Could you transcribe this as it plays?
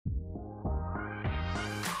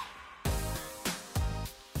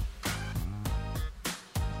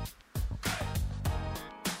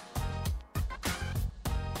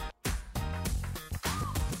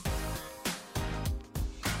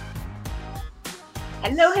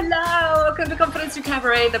Hello, hello. Welcome to Confidence through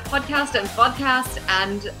Cabaret, the podcast and vodcast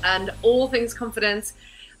and all things confidence.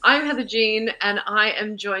 I'm Heather Jean, and I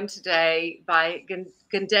am joined today by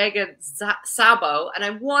Gundega Szabo, and I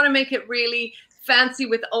want to make it really fancy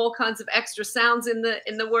with all kinds of extra sounds in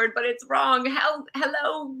the word, but it's wrong.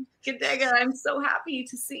 Hello, Gundega. I'm so happy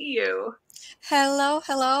to see you. Hello.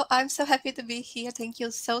 I'm so happy to be here. Thank you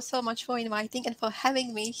so much for inviting and for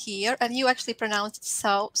having me here. And you actually pronounced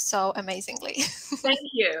so amazingly. Thank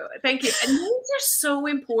you. And names are so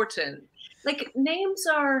important. Like names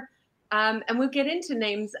are, and we'll get into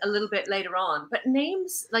names a little bit later on, but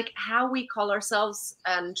names, like how we call ourselves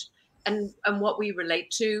and what we relate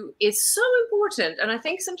to, is so important. And I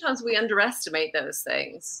think sometimes we underestimate those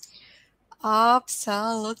things.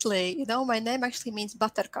 Absolutely. You know, my name actually means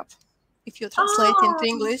buttercup, if you translate into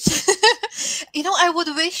English. I would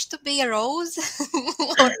wish to be a rose,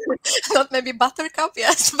 or not maybe buttercup,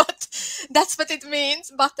 yes, but that's what it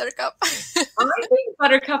means, buttercup. I think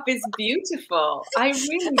buttercup is beautiful. I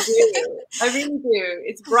really do.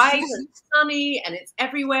 It's bright and sunny, and it's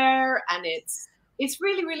everywhere, and it's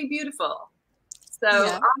really, really beautiful. So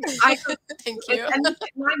yeah. Thank you.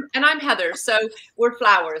 And I'm Heather, so we're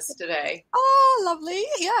flowers today. Oh, lovely.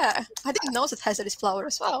 Yeah. I didn't know that Heather is flower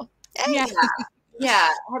as well. Hey. Yeah.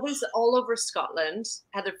 Heather's all over Scotland.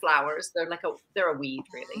 Heather flowers. They're a weed,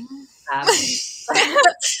 really.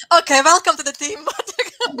 Okay, welcome to the team.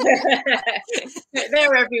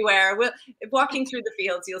 They're everywhere. Walking through the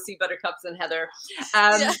fields, you'll see buttercups and heather.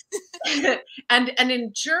 And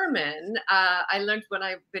in German, I learned when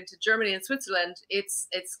I've been to Germany and Switzerland, it's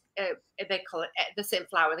they call it the same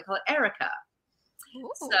flower. They call it Erica.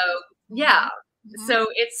 Ooh. So yeah. Mm-hmm. So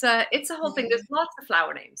it's a whole thing. There's lots of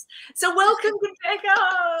flower names. So welcome to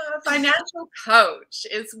Gundega, financial coach.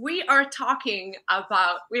 We are talking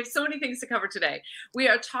about, we have so many things to cover today. We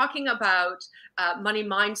are talking about money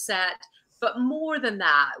mindset, but more than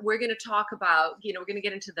that, we're going to talk about, we're going to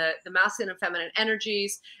get into the masculine and feminine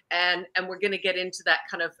energies, and we're going to get into that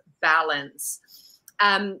kind of balance.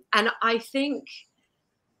 And I think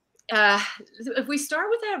if we start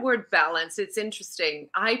with that word balance, it's interesting.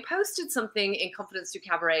 I posted something in Confidence Through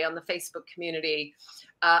Cabaret on the Facebook community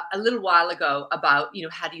a little while ago about,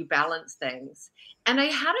 how do you balance things? And I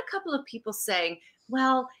had a couple of people saying,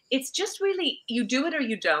 well, it's just really, you do it or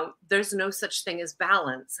you don't. There's no such thing as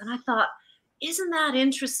balance. And I thought, isn't that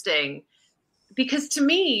interesting? Because to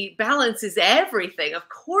me, balance is everything. Of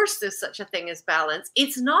course, there's such a thing as balance.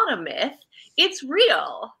 It's not a myth. It's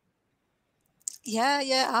real. Yeah,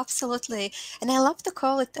 absolutely. And I love to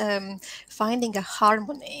call it finding a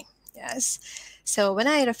harmony. Yes. So when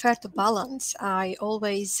I refer to balance, I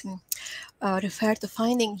always refer to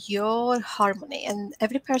finding your harmony. And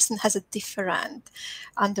every person has a different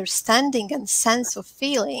understanding and sense of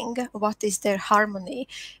feeling what is their harmony,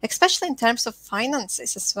 especially in terms of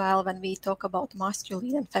finances as well. When we talk about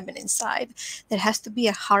masculine and feminine side, there has to be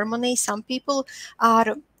a harmony. Some people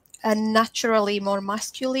are naturally more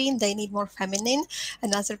masculine, they need more feminine,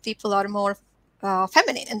 and other people are more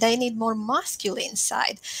feminine and they need more masculine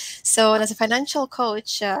side. So as a financial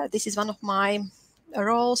coach, this is one of my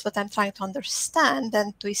roles, what I'm trying to understand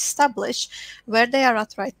and to establish where they are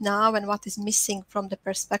at right now and what is missing from the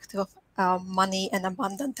perspective of money and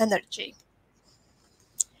abundant energy.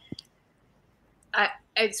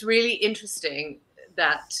 It's really interesting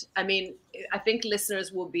that, I think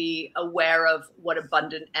listeners will be aware of what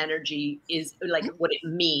abundant energy is, like what it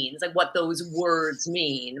means, like what those words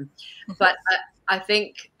mean. But I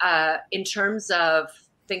think in terms of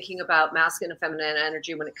thinking about masculine and feminine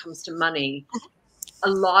energy when it comes to money, a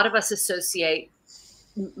lot of us associate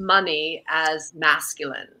money as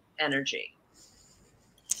masculine energy.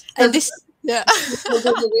 And this, yeah.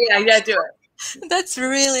 Yeah, do it. That's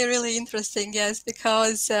really, really interesting. Yes,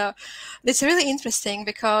 because it's really interesting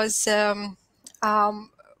because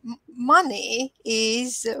money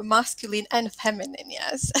is masculine and feminine.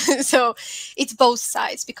 Yes, so it's both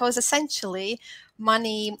sides, because essentially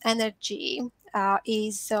money energy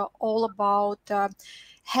is all about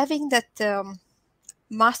having that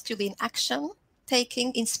masculine action,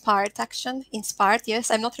 taking inspired action. Inspired,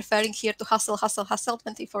 yes, I'm not referring here to hustle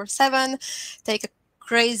 24/7, take a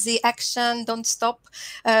crazy action, don't stop,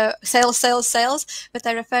 sales, but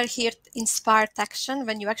I refer here to inspired action,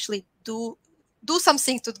 when you actually do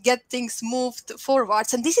something to get things moved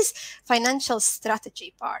forwards. And this is financial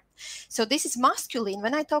strategy part. So this is masculine.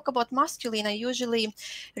 When I talk about masculine, I usually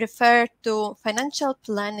refer to financial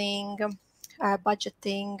planning,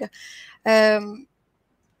 budgeting,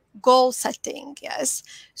 goal setting, yes.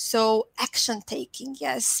 So action taking,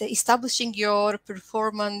 yes. Establishing your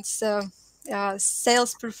performance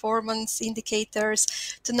sales performance indicators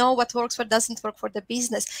to know what works, what doesn't work for the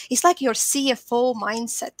business. It's like your CFO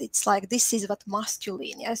mindset. It's like, this is what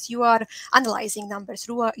masculine. Yes, you are analyzing numbers.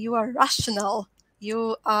 You are rational.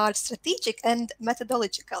 You are strategic and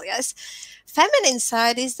methodological. Yes, feminine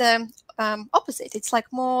side is the opposite. It's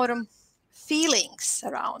like more feelings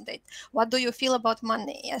around it. What do you feel about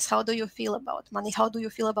money? Yes, how do you feel about money? How do you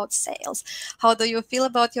feel about sales? How do you feel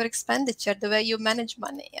about your expenditure, the way you manage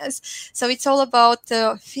money? Yes, so it's all about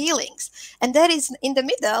feelings. And there is, in the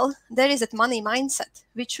middle, there is that money mindset,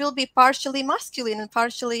 which will be partially masculine and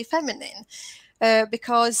partially feminine,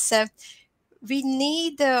 because we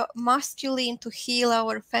need masculine to heal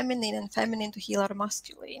our feminine and feminine to heal our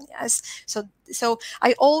masculine. Yes, so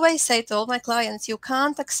I always say to all my clients, you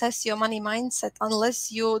can't access your money mindset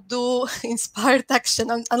unless you do inspired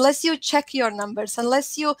action, unless you check your numbers,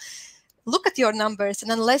 unless you look at your numbers,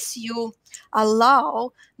 and unless you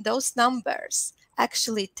allow those numbers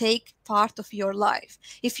actually take part of your life.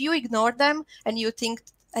 If you ignore them and you think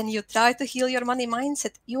and you try to heal your money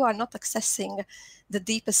mindset, you are not accessing the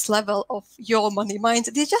deepest level of your money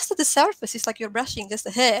mindset. It's just at the surface. It's like you're brushing just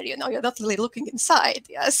the hair, you're not really looking inside.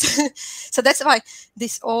 Yes. So that's why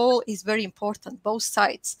this all is very important. Both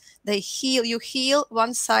sides, you heal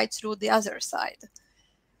one side through the other side.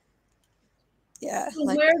 Yeah. So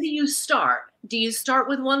where do you start? Do you start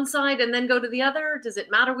with one side and then go to the other? Does it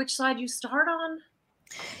matter which side you start on?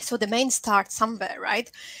 So the main starts somewhere, right?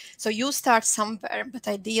 So you start somewhere, but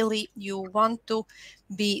ideally you want to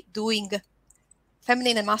be doing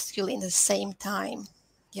feminine and masculine at the same time.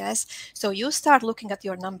 Yes. So you start looking at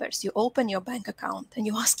your numbers, you open your bank account and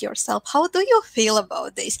you ask yourself, how do you feel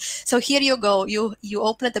about this? So here you go. You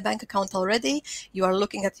open the bank account already. You are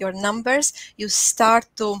looking at your numbers. You start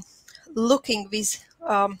to looking with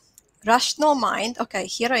rational mind. Okay,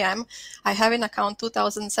 here I am. I have in account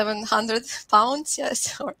 2,700 pounds.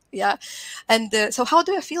 Yes. Yeah. And so how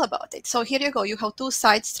do I feel about it? So here you go. You have two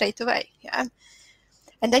sides straight away. Yeah.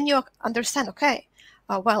 And then you understand, okay,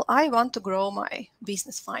 well, I want to grow my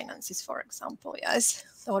business finances, for example, yes,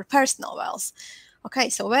 or personal wealth. Okay,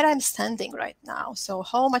 so where I'm standing right now, so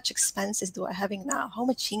how much expenses do I having now? How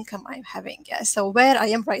much income I'm having? Yes, so where I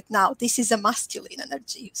am right now, this is a masculine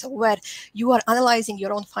energy. So where you are analyzing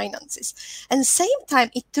your own finances, and same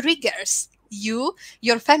time it triggers your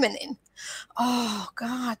feminine. Oh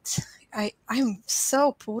God, I'm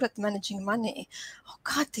so poor at managing money. Oh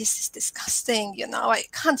God, this is disgusting. I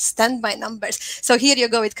can't stand my numbers. So here you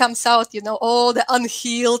go. It comes out, all the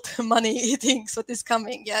unhealed money things, what is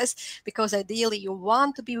coming. Yes, because ideally you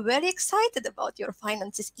want to be very excited about your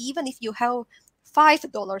finances, even if you have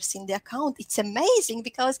 $5 in the account. It's amazing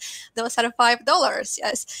because those are $5.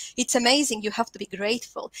 Yes, it's amazing. You have to be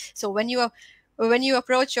grateful. So when you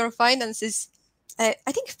approach your finances, I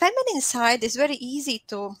think feminine side is very easy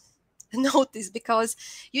to notice because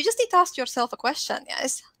you just need to ask yourself a question.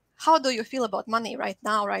 Yes, how do you feel about money right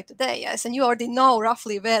now, right today? Yes, and you already know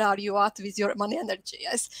roughly where are you at with your money energy.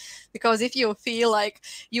 Yes, because if you feel like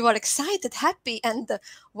you are excited, happy, and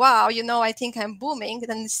wow, I think I'm booming,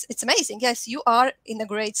 then it's amazing. Yes, you are in a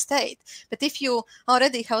great state. But if you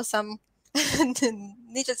already have some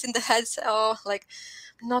niches in the head, like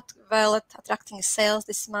not well at attracting sales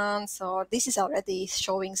this month, or this is already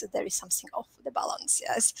showing that there is something off the balance.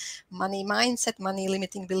 Yes, money mindset, money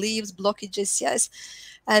limiting beliefs, blockages. Yes,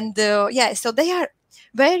 and so they are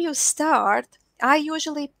where you start. I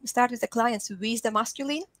usually start with the clients with the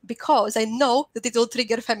masculine because I know that it will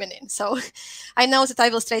trigger feminine. So I know that I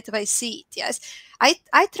will straight away see it. Yes,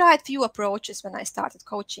 I tried few approaches when I started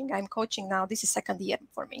coaching. I'm coaching now. This is second year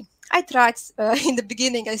for me. I tried in the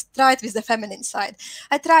beginning. I tried with the feminine side.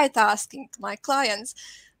 I tried asking my clients,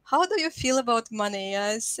 how do you feel about money?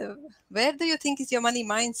 Yes, where do you think is your money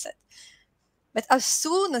mindset? But as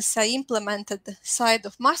soon as I implemented the side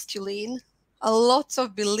of masculine, a lot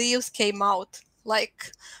of beliefs came out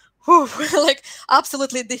like, whew, like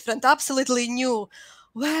absolutely different, absolutely new.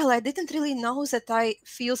 Well, I didn't really know that I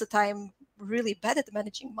feel that I'm really bad at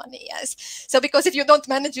managing money. Yes. So because if you don't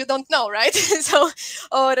manage, you don't know, right?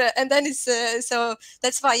 And then it's so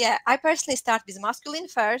that's why, yeah, I personally start with masculine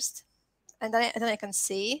first, and then I can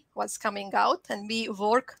see what's coming out, and we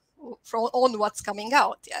work on what's coming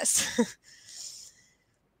out. Yes.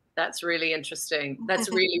 That's really interesting. That's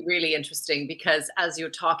really, really interesting because as you're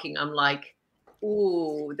talking, I'm like,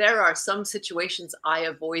 ooh, there are some situations I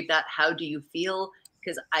avoid that. How do you feel?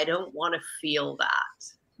 Because I don't want to feel that.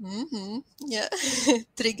 Mm-hmm. Yeah.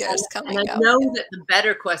 Triggers coming and I out. know that the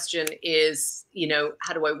better question is,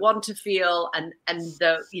 how do I want to feel? And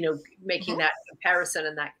the, making that comparison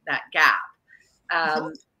and that gap.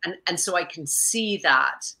 And so I can see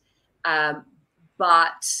that.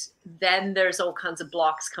 But then there's all kinds of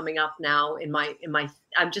blocks coming up now in my,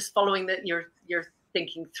 I'm just following that you're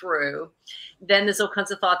thinking through. Then there's all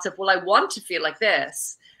kinds of thoughts of, well, I want to feel like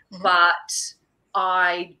this, but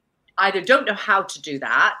I either don't know how to do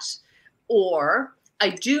that, or I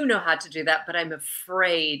do know how to do that, but I'm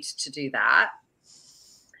afraid to do that.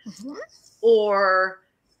 Or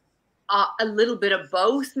a little bit of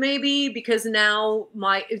both, maybe, because now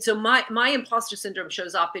my imposter syndrome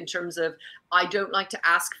shows up in terms of I don't like to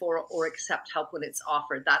ask for or accept help when it's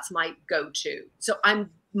offered. That's my go-to. So I'm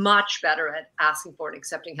much better at asking for and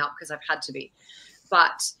accepting help because I've had to be.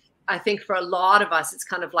 But I think for a lot of us, it's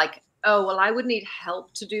kind of like, oh, well, I would need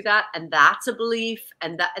help to do that. And that's a belief.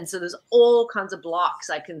 And so there's all kinds of blocks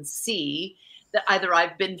I can see that either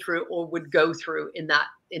I've been through or would go through in that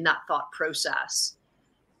thought process.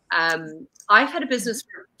 I've had a business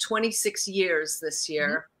for 26 years this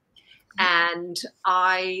year, and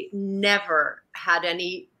I never had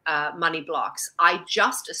any money blocks. I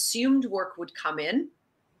just assumed work would come in.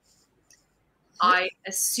 I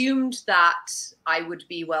assumed that I would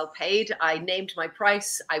be well paid. I named my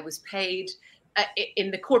price. I was paid in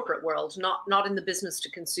the corporate world, not in the business to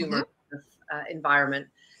consumer environment.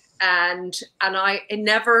 And it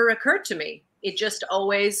never occurred to me. It just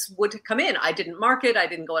always would come in. I didn't market. I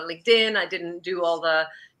didn't go on LinkedIn. I didn't do all the,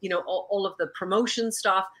 all of the promotion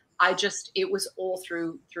stuff. It was all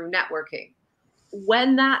through networking.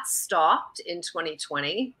 When that stopped in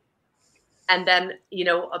 2020, and then,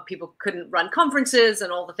 people couldn't run conferences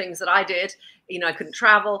and all the things that I did, I couldn't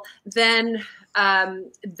travel. Then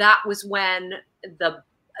that was when I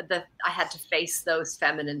had to face those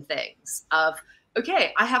feminine things of,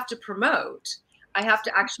 okay, I have to promote. I have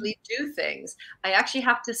to actually do things. I actually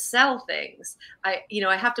have to sell things. I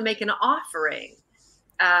have to make an offering.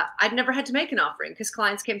 I'd never had to make an offering because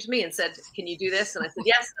clients came to me and said, can you do this? And I said,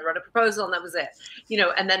 yes. And I wrote a proposal and that was it,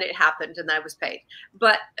 and then it happened and I was paid.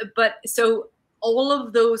 But so all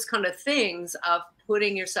of those kind of things of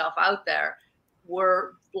putting yourself out there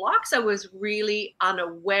were blocks I was really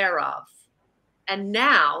unaware of. And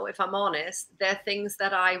now, if I'm honest, they're things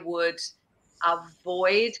that I would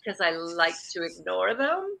avoid because I like to ignore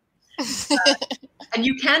them. And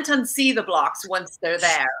you can't unsee the blocks once they're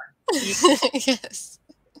there. Yes.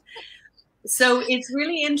 So it's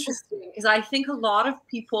really interesting because I think a lot of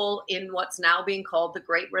people in what's now being called the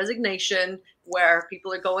Great Resignation, where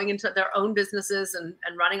people are going into their own businesses and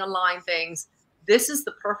running online things, this is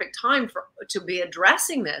the perfect time to be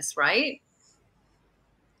addressing this, right?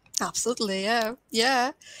 Absolutely.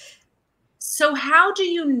 Yeah. So how do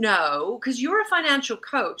you know, because you're a financial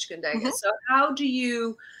coach, Gundega, so how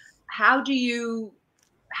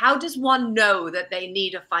does one know that they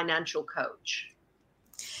need a financial coach?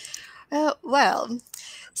 First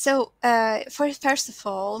of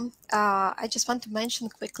all, I just want to mention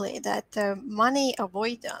quickly that money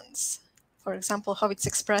avoidance, for example, how it's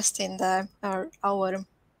expressed in our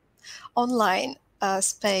online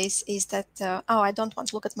space is that, I don't want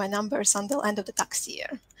to look at my numbers until end of the tax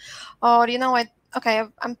year. Or,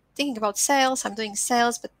 I'm thinking about sales, I'm doing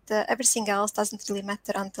sales, but everything else doesn't really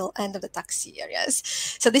matter until end of the tax year, yes?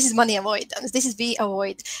 So this is money avoidance. This is we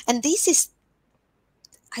avoid. And this is,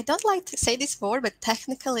 I don't like to say this word, but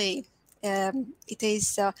technically it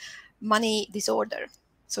is money disorder.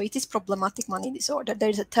 So it is problematic money disorder. There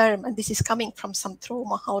is a term, and this is coming from some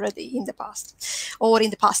trauma already in the past or in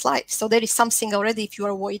the past life. So there is something already if you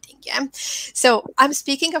are avoiding. Yeah. So I'm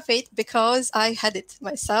speaking of it because I had it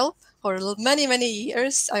myself for many, many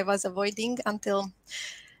years. I was avoiding until,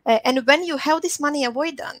 and when you have this money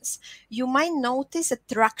avoidance, you might notice that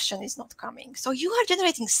traction is not coming. So you are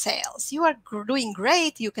generating sales. You are doing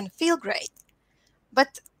great. You can feel great,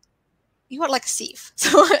 but you are like a thief.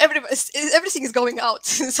 So everything is going out.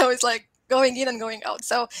 So it's like going in and going out.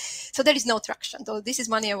 So there is no traction. So this is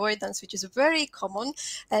money avoidance, which is very common.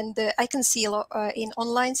 And I can see a lot in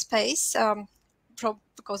online space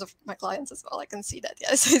because of my clients as well. I can see that,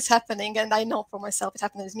 yes, it's happening. And I know for myself, it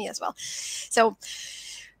happened with me as well. So,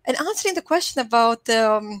 and answering the question about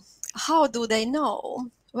how do they know?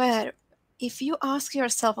 Well, if you ask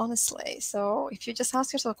yourself honestly, so if you just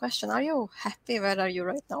ask yourself a question, are you happy? Where are you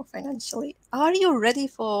right now financially? Are you ready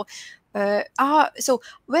for, so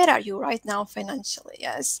where are you right now financially?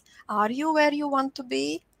 Yes. Are you where you want to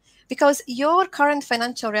be? because your current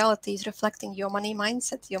financial reality is reflecting your money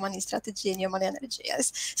mindset, your money strategy, and your money energy.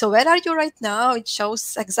 Yes. So where are you right now? It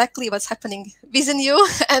shows exactly what's happening within you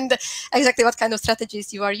and exactly what kind of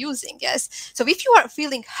strategies you are using. Yes. So if you are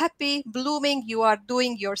feeling happy, blooming, you are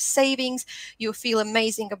doing your savings, you feel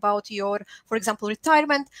amazing about your, for example,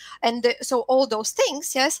 retirement, and so all those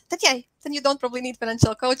things. Yes. Then you don't probably need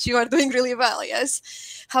financial coach. You are doing really well. Yes.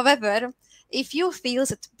 However, if you feel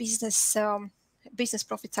that business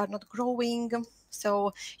profits are not growing,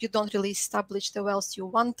 so you don't really establish the wealth you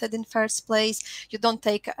wanted in first place, you don't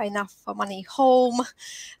take enough money home,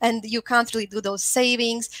 and you can't really do those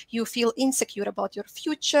savings, you feel insecure about your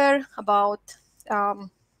future, about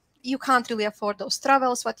you can't really afford those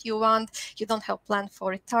travels what you want, you don't have plan for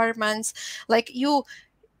retirements,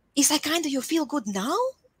 it's like kind of you feel good now,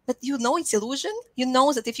 but you know it's illusion. You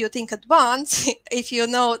know that if you think advance, if you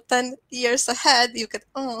know 10 years ahead, you could,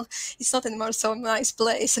 it's not anymore so nice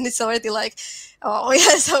place. And it's already like, oh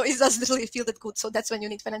yeah, so it doesn't really feel that good. So that's when you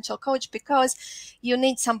need financial coach, because you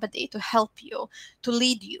need somebody to help you, to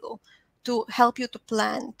lead you, to help you to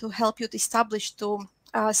plan, to help you to establish, to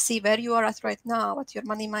see where you are at right now, what your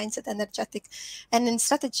money mindset, energetic, and in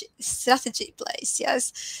strategy place,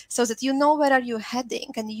 yes, so that you know where are you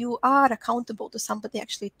heading, and you are accountable to somebody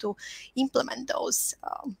actually to implement those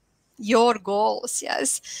your goals,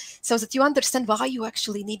 yes, so that you understand why you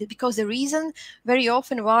actually need it. Because the reason very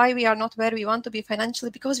often why we are not where we want to be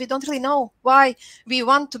financially, because we don't really know why we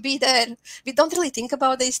want to be there. We don't really think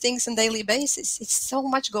about these things on a daily basis. It's so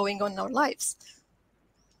much going on in our lives.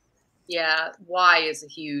 Yeah, why is a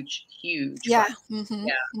huge yeah. Mm-hmm.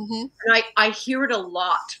 Yeah. Mm-hmm. And I hear it a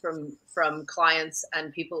lot from clients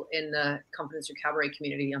and people in the Confidence Through Cabaret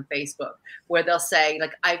community on Facebook, where they'll say,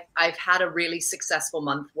 like, I've had a really successful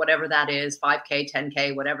month, whatever that is, 5K,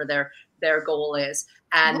 10K, whatever their goal is,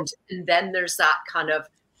 and then there's that kind of,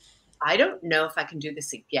 I don't know if I can do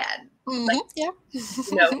this again. Like, yeah.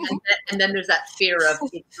 And then there's that fear of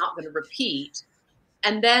it's not going to repeat,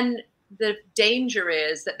 and then the danger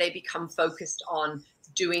is that they become focused on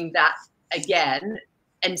doing that again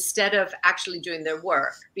instead of actually doing their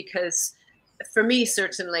work. Because for me,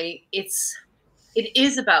 certainly, it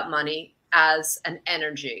is about money as an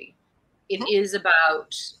energy. It is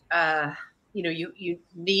about, you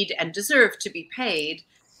need and deserve to be paid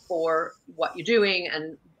for what you're doing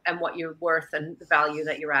and what you're worth and the value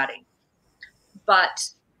that you're adding. But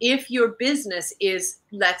if your business is,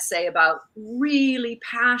 let's say, about really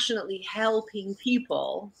passionately helping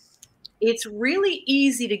people, it's really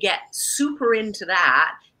easy to get super into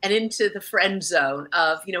that and into the friend zone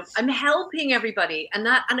of, I'm helping everybody and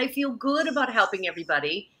I feel good about helping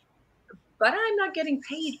everybody, but I'm not getting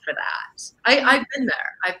paid for that. I've been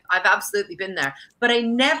there. I've absolutely been there, but I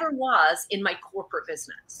never was in my corporate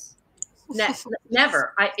business.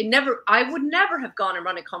 Never. I would never have gone and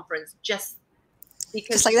run a conference just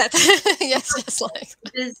because, just like that. Yes, just like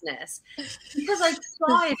business, because I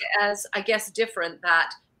saw it as, I guess, different.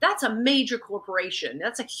 That's a major corporation.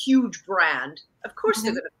 That's a huge brand. Of course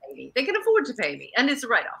they're going to pay me. They can afford to pay me, and it's a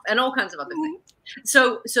write-off, and all kinds of other things.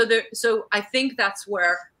 So I think that's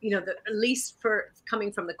where, at least for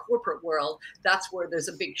coming from the corporate world, that's where there's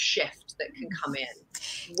a big shift that can come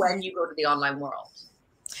in when you go to the online world.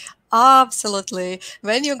 Absolutely.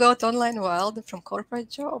 When you go to online world from corporate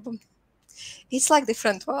job, it's like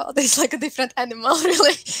different world. It's like a different animal,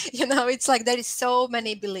 really. It's like there is so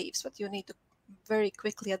many beliefs what you need to very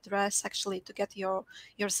quickly address actually to get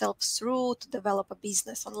yourself through to develop a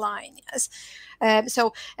business online. Yes.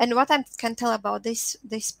 And what I can tell about this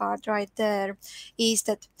part right there is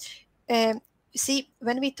that see,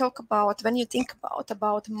 when you think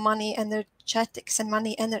about money energetics and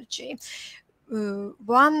money energy,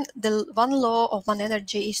 one law of money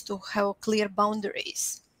energy is to have clear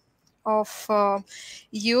boundaries of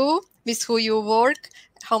you with who you work,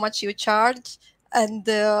 how much you charge, and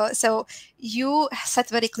so you set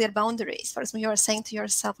very clear boundaries. For example, you are saying to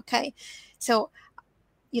yourself, okay, so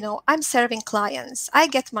I'm serving clients. I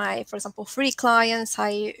get my, for example, free clients.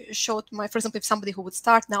 I showed my, for example, if somebody who would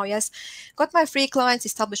start now, yes, got my free clients,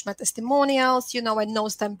 established my testimonials, I know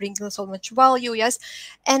them bringing so much value, yes.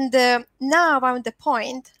 And now I'm at the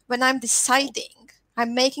point when I'm deciding,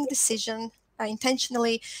 I'm making decision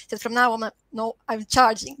intentionally that from now on, I'm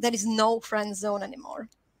charging. There is no friend zone anymore.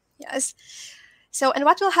 Yes. So, and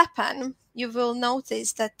what will happen? You will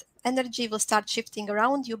notice that energy will start shifting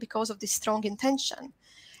around you because of this strong intention.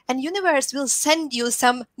 And universe will send you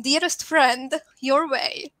some dearest friend your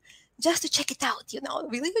way just to check it out,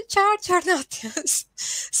 will you charge or not? Yes.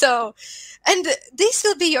 So, and this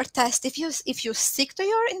will be your test. If you stick to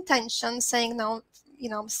your intention, saying no,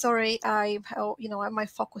 I'm sorry, my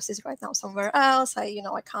focus is right now somewhere else. I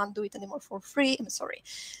can't do it anymore for free. I'm sorry.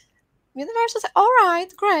 Universe will say, all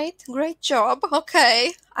right, great job.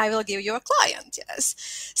 Okay, I will give you a client. Yes.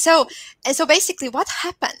 So basically what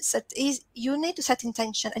happens is you need to set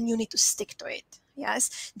intention and you need to stick to it.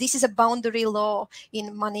 Yes, this is a boundary law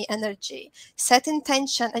in money energy. Set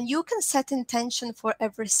intention, and you can set intention for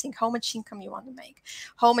everything. How much income you want to make,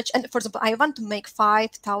 how much, and for example, I want to make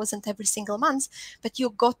 5,000 every single month, but you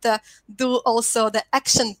got to do also the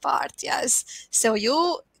action part. Yes, so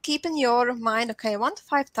you keep in your mind, okay, I want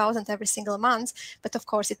 5,000 every single month, but of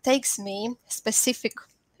course it takes me specific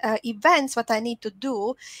events what I need to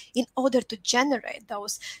do in order to generate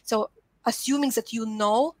those. So assuming that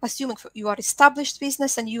assuming you are established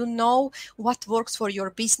business and you know what works for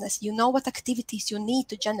your business, you know what activities you need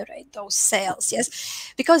to generate those sales.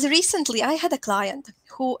 Yes, because recently I had a client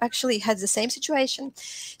who actually had the same situation.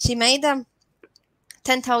 She made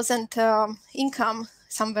 10,000 income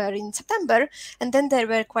somewhere in September, and then there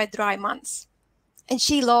were quite dry months, and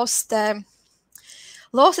she lost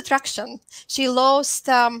attraction. She lost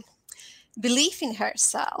belief in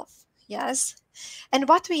herself. Yes, and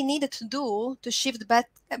what we needed to do to shift back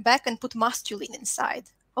and put masculine inside.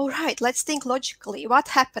 All right, let's think logically. What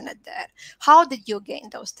happened there? How did you gain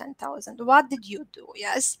those 10,000? What did you do?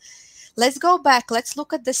 Yes. Let's go back. Let's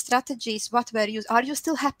look at the strategies. What were you? Are you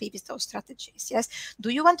still happy with those strategies? Yes. Do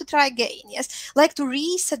you want to try again? Yes. Like to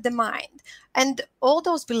reset the mind. And all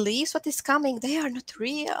those beliefs, what is coming, they are not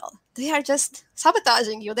real. They are just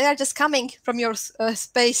sabotaging you. They are just coming from your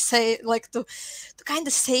space, say, like to kind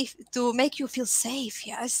of safe, to make you feel safe.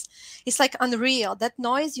 Yes. It's like unreal. That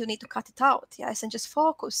noise, you need to cut it out. Yes. And just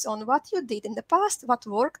focus on what you did in the past, what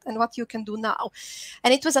worked, and what you can do now.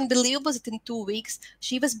 And it was unbelievable that in 2 weeks,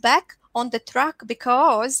 she was back on the track,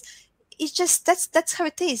 because it's just that's how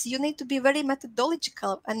it is. You need to be very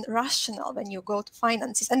methodological and rational when you go to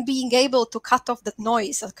finances, and being able to cut off that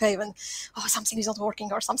noise. Okay, when something is not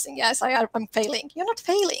working or something, yes, I'm failing. You're not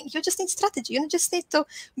failing. You just need strategy. You just need to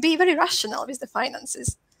be very rational with the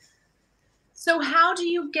finances. So how do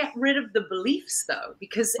you get rid of the beliefs though?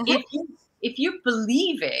 Because if you're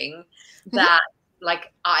believing that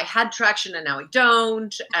like I had traction and now I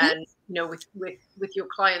don't, and with your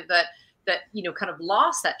client that kind of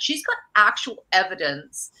lost that, she's got actual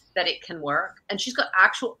evidence that it can work, and she's got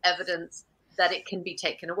actual evidence that it can be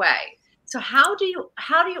taken away. So how do you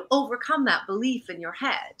overcome that belief in your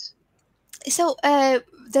head? So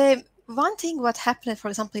the one thing what happened, for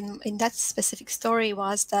example, in that specific story,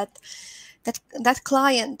 was that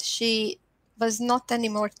client, she was not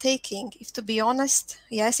anymore taking. If to be honest,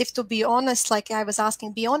 like I was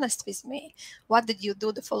asking, be honest with me. What did you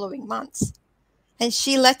do the following months? And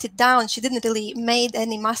she let it down. She didn't really made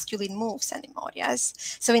any masculine moves anymore. Yes.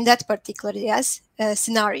 So in that particular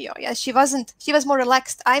scenario, yes, she was more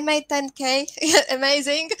relaxed. I made 10K,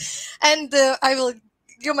 amazing, and I will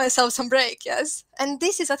give myself some break. Yes. And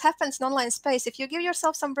this is what happens in online space. If you give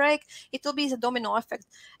yourself some break, it will be the domino effect.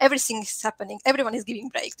 Everything is happening. Everyone is giving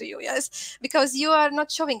break to you. Yes. Because you are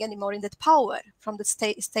not showing anymore in that power from the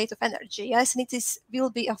state of energy. Yes. And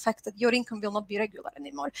will be affected. Your income will not be regular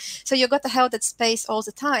anymore. So you got to have that space all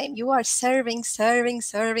the time. You are serving,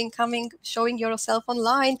 coming, showing yourself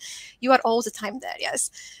online. You are all the time there.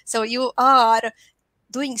 Yes. So you are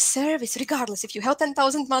doing service regardless if you have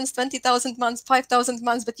 10,000 months, 20,000 months, 5,000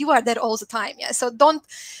 months, but you are there all the time. Yeah. So don't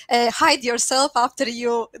hide yourself after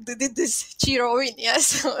you did this Chiro win. Yes.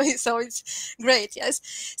 So it's great. Yes.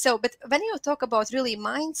 So, but when you talk about really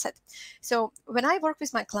mindset, so when I work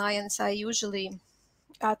with my clients, I usually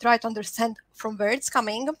try to understand from where it's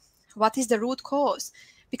coming, what is the root cause,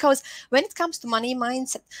 because when it comes to money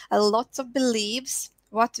mindset, a lot of beliefs,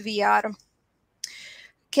 what we are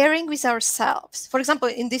carrying with ourselves. For example,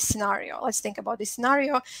 in this scenario, let's think about this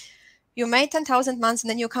scenario. You made 10,000 months and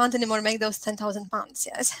then you can't anymore make those 10,000 months.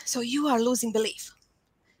 Yes. So you are losing belief.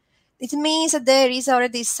 It means that there is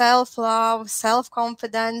already self-love,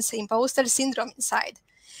 self-confidence, imposter syndrome inside.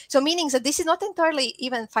 So meaning that this is not entirely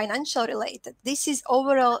even financial related. This is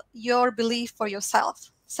overall your belief for yourself.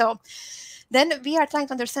 So then we are trying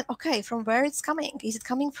to understand, okay, from where it's coming. Is it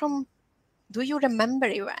coming from, do you remember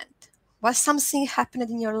event? Was something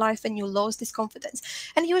happened in your life when you lost this confidence?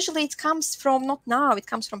 And usually it comes from, not now, it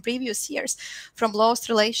comes from previous years, from lost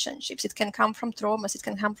relationships. It can come from traumas. It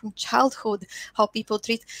can come from childhood, how people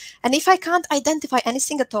treat. And if I can't identify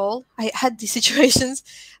anything at all, I had these situations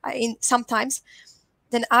sometimes,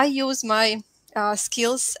 then I use my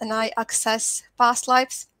skills and I access past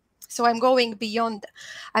lives. So I'm going beyond.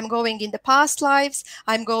 I'm going in the past lives.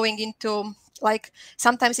 I'm going into, like,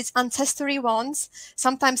 sometimes it's ancestry ones.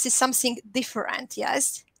 Sometimes it's something different.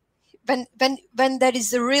 Yes. When there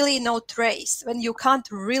is really no trace, when you can't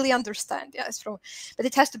really understand, yes, but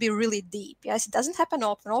it has to be really deep. Yes, it doesn't happen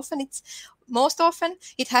often. Most often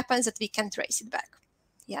it happens that we can trace it back.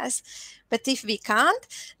 Yes, but if we can't,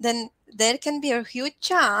 then there can be a huge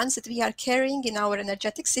chance that we are carrying in our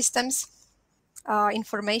energetic systems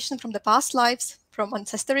information from the past lives, from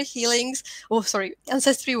ancestry healings,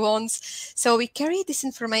 ancestry wounds. So we carry this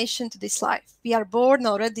information to this life. We are born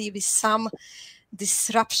already with some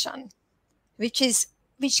disruption, which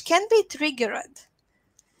can be triggered,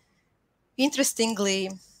 interestingly,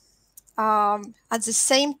 at the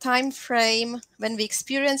same time frame when we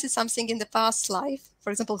experience something in the past life. For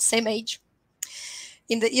example, same age.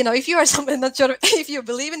 If you are someone, not sure if you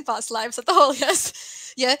believe in past lives at all,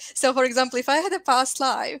 yes, yeah. So, for example, if I had a past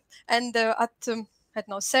life and at I don't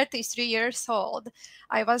know, 33 years old,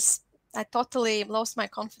 I totally lost my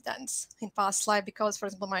confidence in past life because, for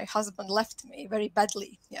example, my husband left me very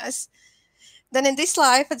badly. Yes. Then in this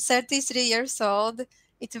life at 33 years old,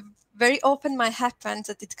 it very often might happen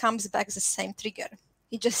that it comes back the same trigger.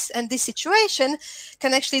 And this situation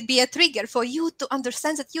can actually be a trigger for you to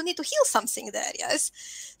understand that you need to heal something there.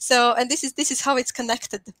 Yes. So, and this is how it's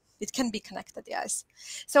connected. It can be connected. Yes.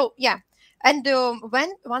 So yeah. And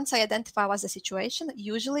once I identify what's the situation,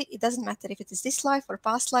 usually it doesn't matter if it is this life or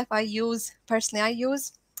past life. I use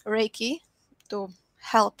Reiki to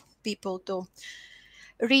help people to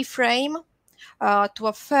reframe, to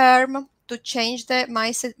affirm, to change the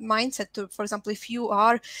mindset. To, for example, if you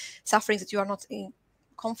are suffering that you are not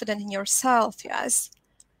confident in yourself, yes,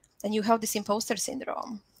 and you have this imposter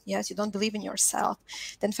syndrome, yes, you don't believe in yourself,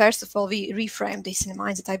 then first of all, we reframe this in the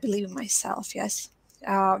mind that I believe in myself, yes.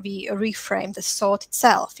 We reframe the thought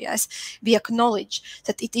itself, yes. We acknowledge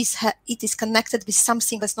that it is connected with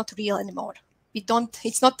something that's not real anymore.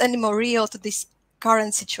 It's not anymore real to this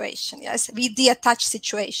current situation, yes. We detach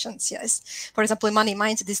situations, yes. For example, in money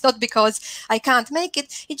mindset, it's not because I can't make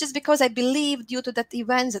it, it's just because I believe due to that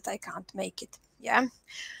event that I can't make it, yeah.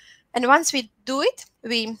 And once we do it,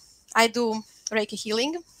 I do Reiki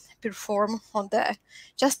healing, perform on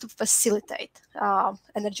just to facilitate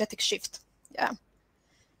energetic shift, yeah.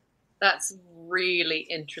 That's really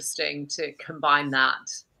interesting to combine that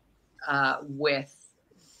with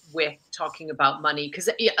talking about money, because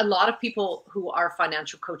a lot of people who are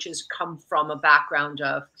financial coaches come from a background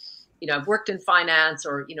of, I've worked in finance,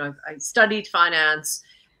 or I studied finance,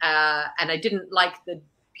 and I didn't like the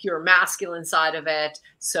pure masculine side of it,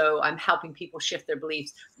 so I'm helping people shift their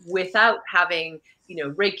beliefs without having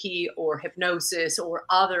Reiki or hypnosis or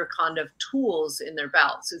other kind of tools in their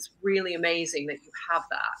belt. So it's really amazing that you have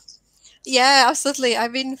that. Yeah, absolutely.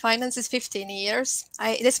 I've been in finance 15 years.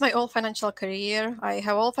 That's my whole financial career. I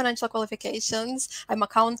have all financial qualifications. I'm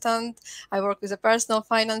accountant. I work with the personal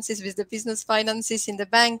finances, with the business finances in the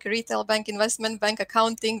bank, retail bank, investment bank,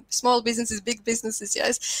 accounting, small businesses, big businesses.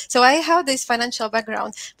 Yes. So I have this financial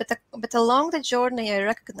background, but along the journey, I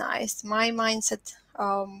recognized my mindset.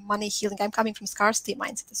 Money healing. I'm coming from scarcity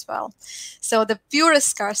mindset as well. So the purest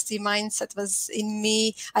scarcity mindset was in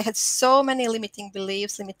me. I had so many limiting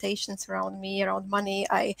beliefs, limitations around me, around money.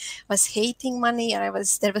 I was hating money, and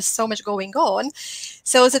there was so much going on.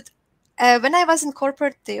 So that when I was in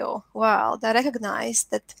corporate world, I recognized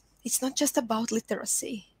that it's not just about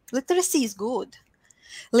literacy. Literacy is good.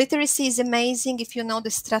 Literacy is amazing if you know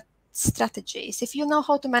the strategies. If you know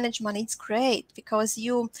how to manage money, it's great, because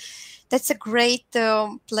that's a great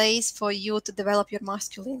place for you to develop your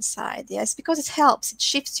masculine side. Yes, because it helps. It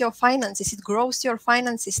shifts your finances. It grows your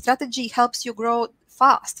finances. Strategy helps you grow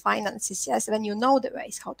fast finances. Yes, when you know the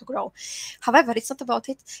ways how to grow. However, it's not about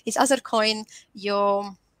it. It's other coin,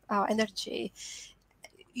 your energy,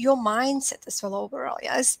 your mindset as well overall.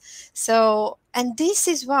 Yes. So, and this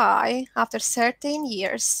is why after 13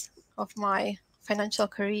 years of my financial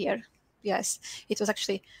career, yes, it was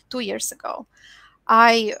actually 2 years ago,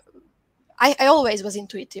 I always was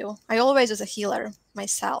intuitive. I always was a healer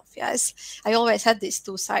myself. Yes, I always had these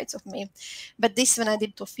two sides of me. But this, when I did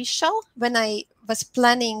it official, when I was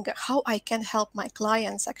planning how I can help my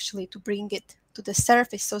clients actually to bring it to the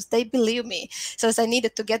surface, so they believe me. So as I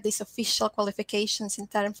needed to get these official qualifications in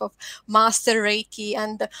terms of master Reiki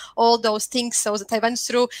and all those things, so that I went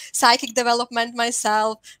through psychic development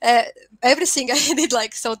myself, everything I did,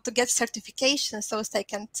 like, so to get certification, so that I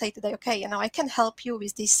can say today, okay, I can help you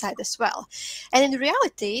with this side as well. And in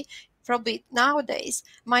reality, probably nowadays,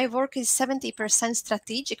 my work is 70%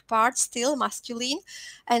 strategic part, still masculine,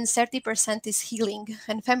 and 30% is healing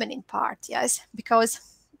and feminine part. Yes, because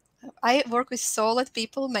I work with solid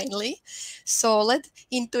people mainly, solid,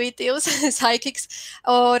 intuitives, psychics,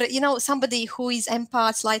 or somebody who is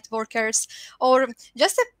empaths, light workers, or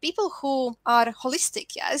just the people who are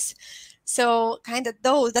holistic. Yes, so kind of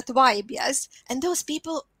that vibe. Yes, and those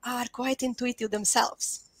people are quite intuitive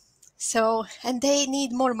themselves. So and they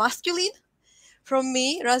need more masculine from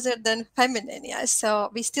me rather than feminine. Yes, so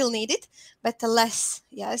we still need it, but less.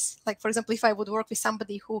 Yes, like for example, if I would work with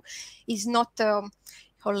somebody who is not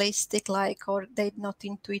holistic, like, or they're not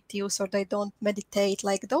intuitive, or they don't meditate,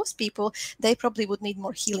 like those people, they probably would need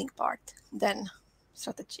more healing part than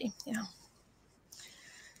strategy.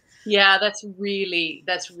 Yeah, that's really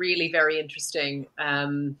very interesting.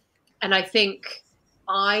 And I think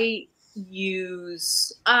I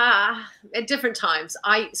use at different times.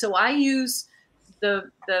 I use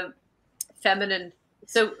the feminine.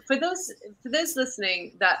 So for those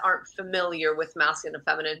listening that aren't familiar with masculine and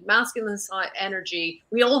feminine energy,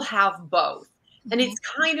 we all have both, and it's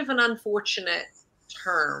kind of an unfortunate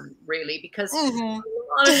term, really, because a lot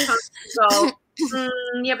of times we go,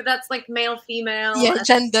 yeah, but that's like male, female. Yeah,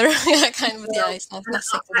 gender. Kind of. Well, Yeah, it's not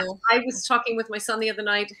nothing to do. I was talking with my son the other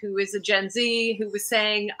night, who is a Gen Z, who was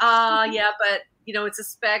saying, yeah, but it's a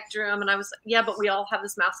spectrum. And I was like, yeah, but we all have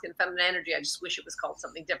this masculine, feminine energy. I just wish it was called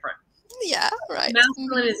something different. Yeah, right.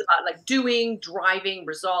 Masculine is about like doing, driving,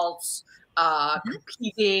 results,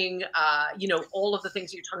 competing, all of the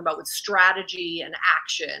things you're talking about with strategy and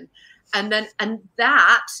action. And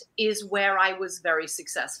that is where I was very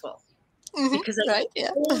successful, because I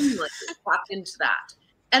only tapped into that.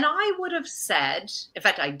 And I would have said, in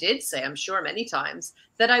fact, I did say, I'm sure many times,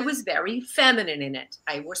 that I was very feminine in it.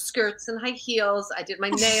 I wore skirts and high heels. I did my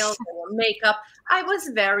nails, I wore makeup. I was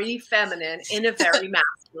very feminine in a very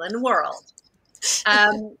masculine world.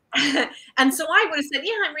 And so I would have said,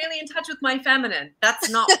 yeah, I'm really in touch with my feminine. That's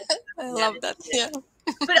not what I love that. Yeah.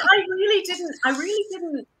 But I really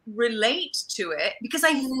didn't relate to it, because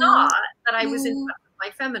I thought that I was in touch with my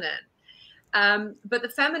feminine. But the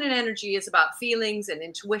feminine energy is about feelings and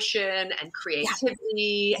intuition and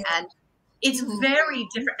creativity, and it's very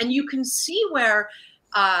different. And you can see where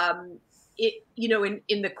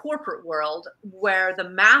in the corporate world, where the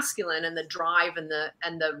masculine and the drive and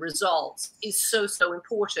the results is so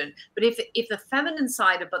important. But if the feminine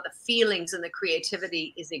side about the feelings and the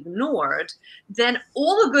creativity is ignored, then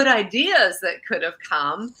all the good ideas that could have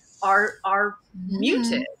come are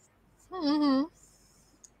muted.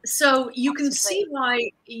 So you can see why,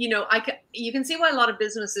 you can see why a lot of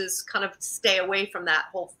businesses kind of stay away from that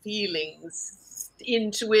whole feelings,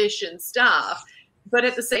 intuition stuff. But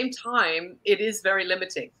at the same time, it is very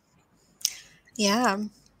limiting. Yeah.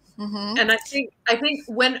 And I think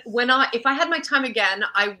if I had my time again,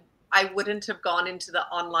 I wouldn't have gone into the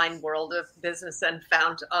online world of business and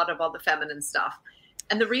found out about the feminine stuff.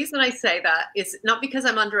 And the reason I say that is not because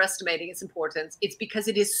I'm underestimating its importance. It's because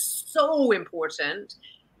it is so important,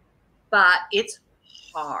 but it's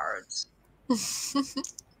hard.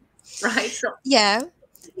 Right? So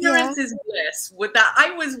ignorance is bliss. With that,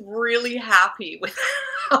 I was really happy with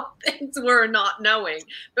how things were not knowing.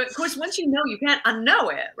 But of course, once you know, you can't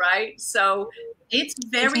unknow it, right? So it's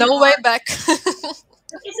very There's no way back. There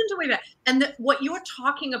isn't a way back. And what you're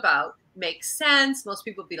talking about makes sense. Most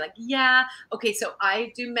people be like, yeah, okay, so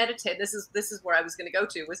I do meditate. This is where I was going to go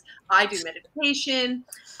to, was I do meditation,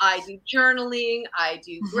 I do journaling, I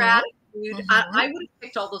do gratitude. I would have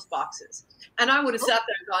picked all those boxes, and I would have sat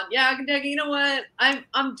there and gone, yeah, Gundega, you know what?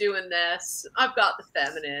 I'm doing this. I've got the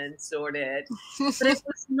feminine sorted. But it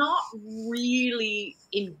was not really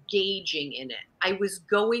engaging in it. I was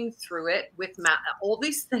going through it with all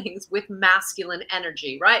these things with masculine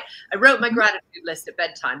energy, right? I wrote my gratitude list at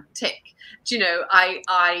bedtime. Tick.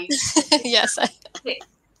 I yes. Tick.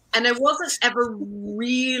 And I wasn't ever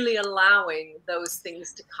really allowing those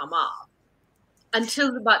things to come up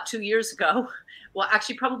until about 2 years ago. Well,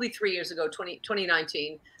 actually, probably 3 years ago,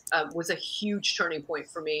 2019 was a huge turning point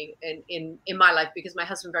for me in my life, because my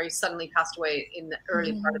husband very suddenly passed away in the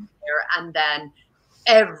early part of the year. And then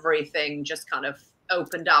everything just kind of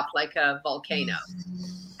opened up like a volcano.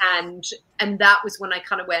 And that was when I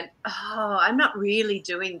kind of went, oh, I'm not really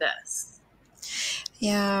doing this.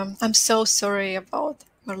 Yeah, I'm so sorry about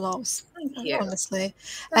your loss. Thank you. Honestly.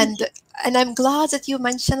 And I'm glad that you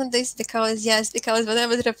mentioned this, because when I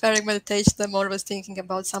was referring meditation, I'm always thinking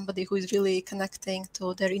about somebody who is really connecting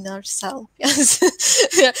to their inner self. Yes.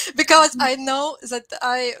 Yeah, because I know that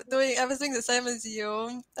I was doing the same as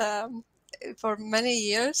you for many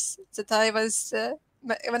years, that I was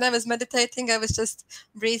when I was meditating, I was just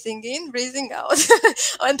breathing in, breathing out.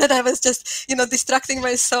 And then I was just, distracting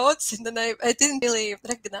my thoughts. And then I didn't really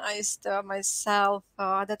recognize myself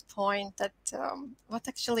at that point that what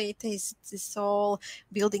actually it is. It's all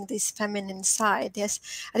building this feminine side. Yes,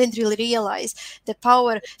 I didn't really realize the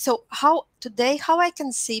power. So how I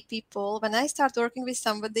can see people when I start working with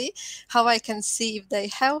somebody, how I can see if they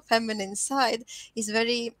have feminine side is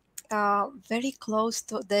very close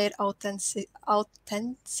to their authenticity.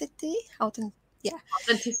 Yeah,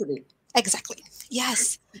 Authenticity. exactly.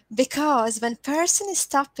 Yes, because when person is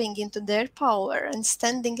tapping into their power and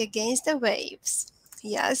standing against the waves,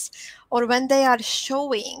 yes, or when they are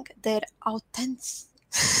showing their authentic.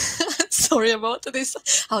 Sorry about this.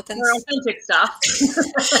 More authentic stuff.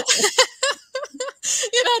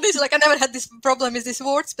 This like I never had this problem with this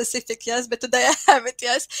word specific, yes, but today I have it,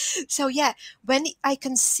 yes. So yeah, when I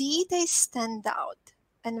can see they stand out,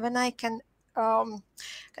 and when I can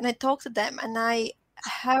talk to them, and I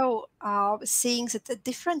have seeing that a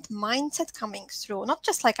different mindset coming through, not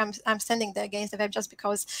just like I'm standing there against the web just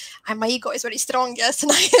because my ego is very strong, yes,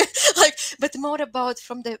 and I but more about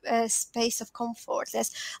from the space of comfort,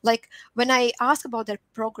 yes. Like when I ask about their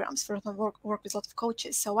programs, for my work with a lot of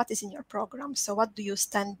coaches, so what is in your program, so what do you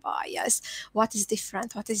stand by, yes, what is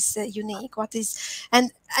different, what is unique, what is,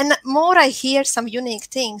 and more I hear some unique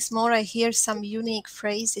things, more I hear some unique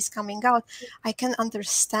phrases coming out, I can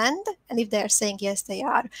understand. And if they're saying yes, they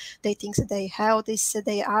think that they have this,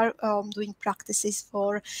 they are doing practices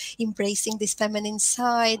for embracing this feminine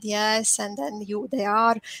side, yes, and then they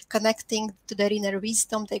are connecting to their inner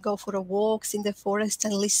wisdom, they go for walks in the forest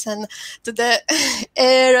and listen to the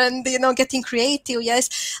air and getting creative,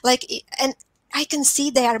 yes, like, and I can see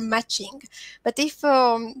they are matching. But if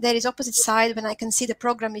there is opposite side, when I can see the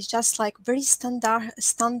program is just like very standard,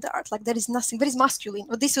 like there is nothing, very masculine.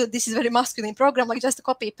 Well, this is very masculine program, like just a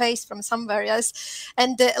copy paste from somewhere, yes.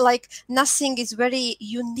 And like nothing is very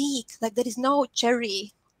unique, like there is no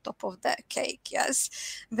cherry top of the cake, yes.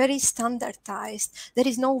 Very standardized. There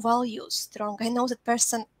is no values strong. I know that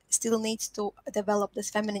person still needs to develop this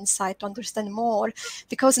feminine side to understand more,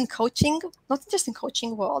 because in coaching, not just in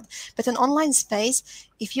coaching world, but in online space,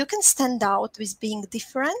 if you can stand out with being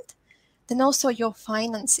different, then also your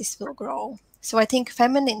finances will grow. So I think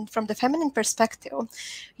feminine, from the feminine perspective,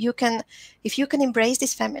 if you can embrace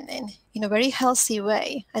this feminine in a very healthy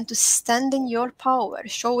way and to stand in your power,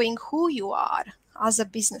 showing who you are as a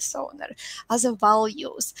business owner, as a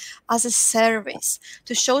values, as a service,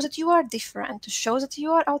 to show that you are different, to show that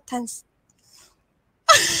you are authentic.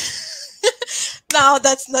 Now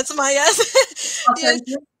that's my yes. Yes.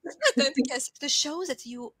 Yes, to show that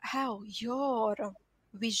you have your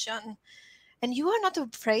vision and you are not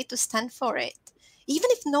afraid to stand for it.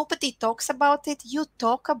 Even if nobody talks about it, you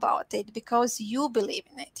talk about it because you believe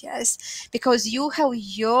in it, yes, because you have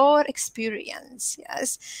your experience,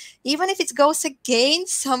 yes, even if it goes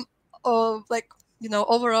against some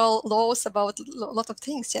overall laws about a lot of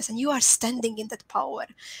things, yes, and you are standing in that power.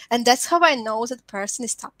 And that's how I know that person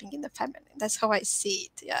is tapping in the feminine. That's how I see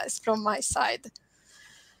it, yes, from my side.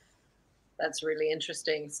 That's really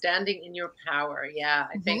interesting. Standing in your power. Yeah,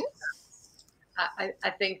 I think I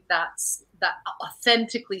think that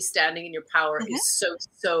authentically standing in your power is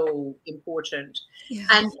so important. Yeah.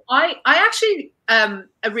 And I actually I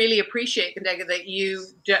really appreciate, Gundega, that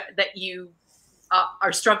you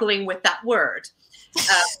are struggling with that word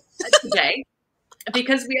today,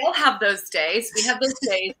 because we all have those days. We have those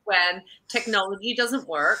days when technology doesn't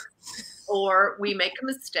work, or we make a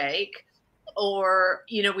mistake, or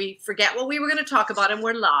we forget what we were going to talk about and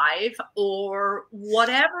we're live, or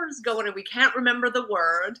whatever's going on, we can't remember the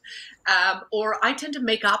word, or I tend to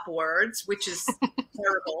make up words, which is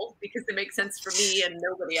terrible because they make sense for me and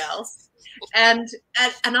nobody else. And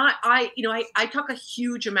I talk a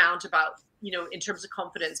huge amount about, in terms of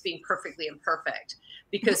confidence, being perfectly imperfect,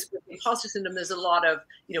 because with imposter syndrome there's a lot of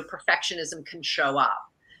perfectionism can show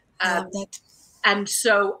up. And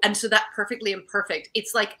so that perfectly imperfect,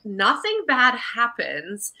 it's like nothing bad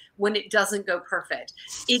happens when it doesn't go perfect.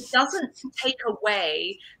 It doesn't take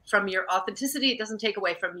away from your authenticity. It doesn't take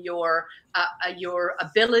away from your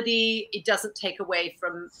ability. It doesn't take away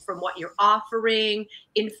from what you're offering.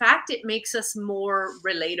 In fact, it makes us more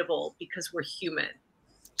relatable because we're human.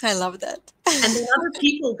 I love that. And then other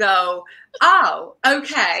people go, oh,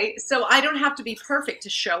 okay, so I don't have to be perfect to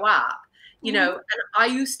show up. And I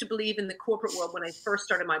used to believe in the corporate world when I first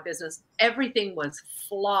started my business, everything was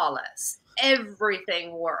flawless.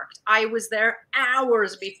 Everything worked. I was there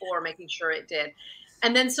hours before making sure it did.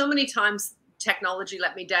 And then so many times technology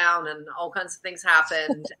let me down and all kinds of things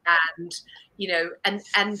happened. And, you know,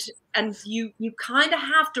 and you kind of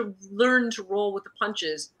have to learn to roll with the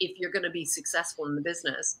punches if you're going to be successful in the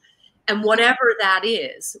business. And whatever that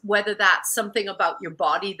is, whether that's something about your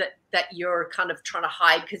body that you're kind of trying to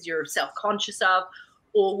hide because you're self-conscious of,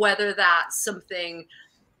 or whether that's something,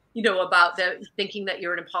 you know, about the thinking that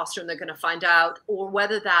you're an imposter and they're going to find out, or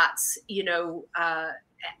whether that's, you know,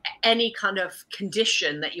 any kind of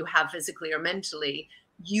condition that you have physically or mentally,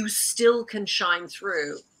 you still can shine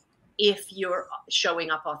through if you're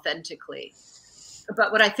showing up authentically.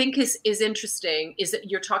 But what I think is interesting is that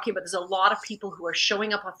you're talking about there's a lot of people who are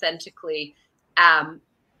showing up authentically and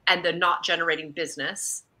they're not generating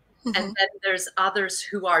business. And then there's others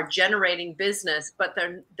who are generating business, but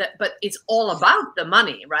but it's all about the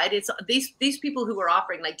money, right? It's these people who are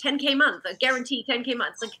offering like 10K a month, a guarantee 10K a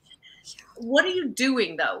month. It's like, what are you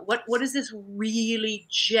doing though? What is this really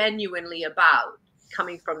genuinely about,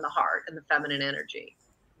 coming from the heart and the feminine energy?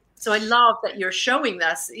 So I love that you're showing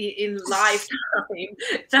us in live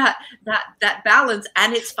time that balance,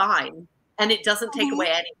 and it's fine, and it doesn't take away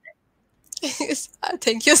anything.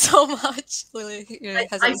 Thank you so much, Lily. I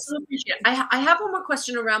so appreciate it. I have one more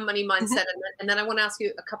question around money mindset, and then I want to ask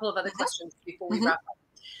you a couple of other questions before we wrap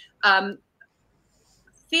up.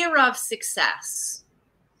 Fear of success.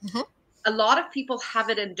 A lot of people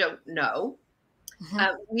have it and don't know.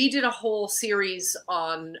 We did a whole series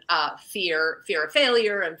on fear of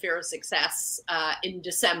failure and fear of success in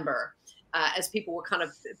December, as people were kind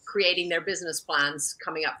of creating their business plans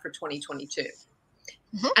coming up for 2022.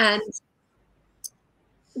 And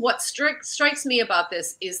what strikes me about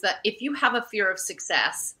this is that if you have a fear of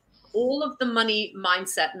success, all of the money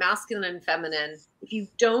mindset, masculine and feminine, if you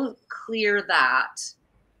don't clear that,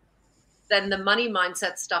 then the money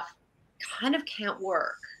mindset stuff kind of can't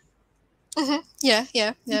work. Yeah.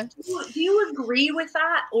 Do you agree with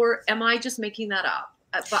that, or am I just making that up?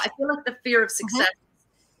 But I feel like the fear of success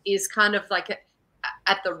is kind of like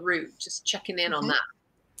at the root. Just checking in on that.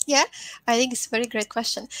 Yeah, I think it's a very great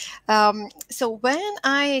question. So when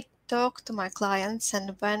I talk to my clients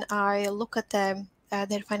and when I look at them,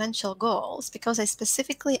 their financial goals, because I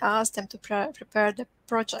specifically ask them to prepare the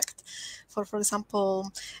project for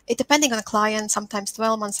example, depending on the client, sometimes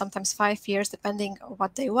 12 months, sometimes 5 years, depending on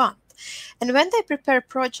what they want. And when they prepare a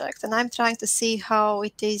project, and I'm trying to see how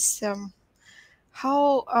it is,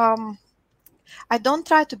 I don't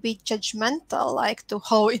try to be judgmental, like to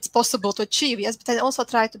how it's possible to achieve, yes, but I also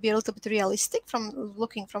try to be a little bit realistic from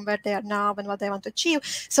looking from where they are now and what they want to achieve,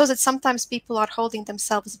 so that sometimes people are holding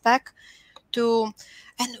themselves back to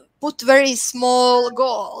and put very small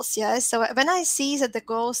goals. Yes, so when I see that the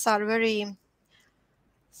goals are very,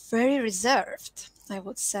 very reserved, I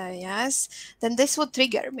would say, yes, then this would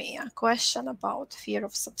trigger me a question about fear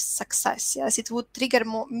of success. Yes, it would trigger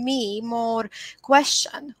me more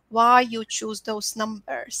question why you choose those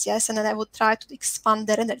numbers. Yes, and then I would try to expand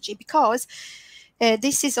their energy, because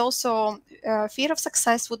this is also fear of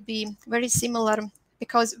success would be very similar,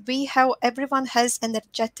 because everyone has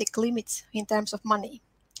energetic limits in terms of money.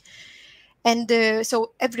 And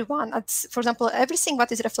so everyone, for example, everything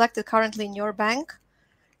what is reflected currently in your bank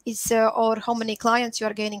is, or how many clients you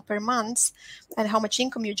are gaining per month and how much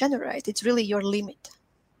income you generate, it's really your limit.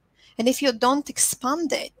 And if you don't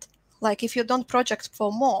expand it, like if you don't project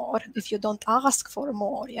for more, if you don't ask for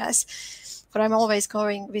more, yes. But I'm always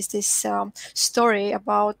going with this story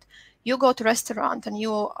about, you go to restaurant and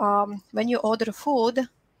you when you order food,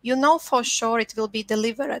 you know for sure it will be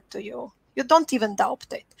delivered to you. You don't even doubt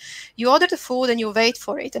it. You order the food and you wait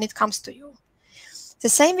for it and it comes to you. The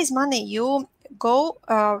same with money. You go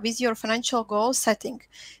with your financial goal setting.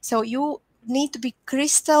 So you need to be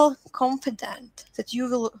crystal confident that you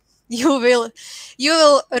will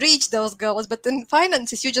reach those goals. But in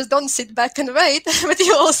finances, you just don't sit back and wait, but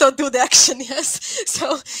you also do the action. Yes.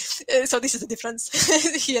 So this is the difference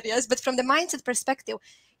here. Yes. But from the mindset perspective,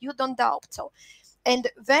 you don't doubt. So, and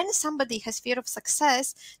when somebody has fear of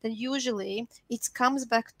success, then usually it comes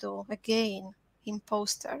back to, again,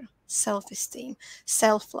 imposter, self-esteem,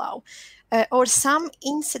 self-love, or some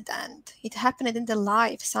incident. It happened in the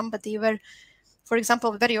life, somebody where, for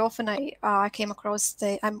example, very often I came across,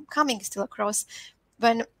 I'm coming still across,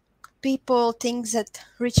 when people think that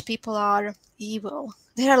rich people are evil.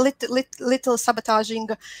 They are little sabotaging,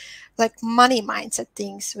 like money mindset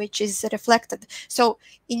things, which is reflected. So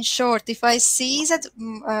in short, if I see that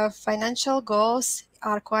financial goals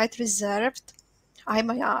are quite reserved, I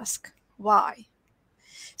might ask, why?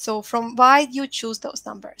 So from why do you choose those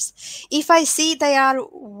numbers? If I see they are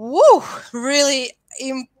really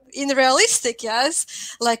in realistic,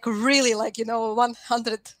 yes, like really, like,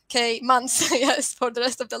 100K months, yes, for the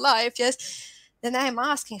rest of the life, yes, then I'm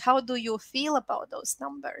asking, how do you feel about those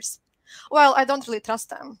numbers? Well, I don't really trust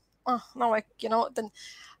them. Oh, no, like, then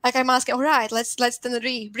like I'm asking, all right, let's then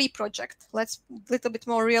reproject. Let's a little bit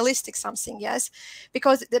more realistic something, yes,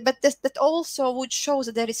 because but that also would show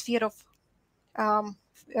that there is fear of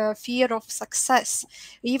success.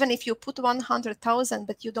 Even if you put 100,000,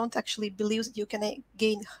 but you don't actually believe that you can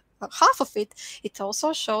gain half of it, it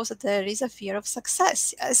also shows that there is a fear of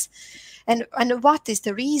success, yes. And what is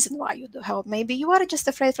the reason why you do help? Maybe you are just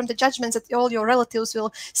afraid from the judgments that all your relatives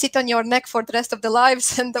will sit on your neck for the rest of their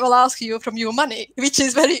lives and will ask you from you money, which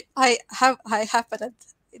is very,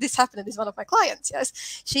 this happened with one of my clients,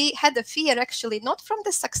 yes. She had a fear actually not from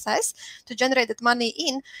the success to generate that money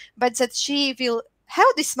in, but that she will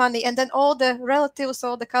have this money and then all the relatives,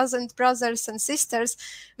 all the cousins, brothers and sisters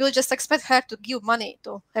will just expect her to give money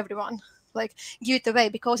to everyone, like give it away,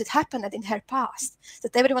 because it happened in her past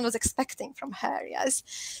that everyone was expecting from her, yes.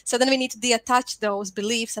 So then we need to detach those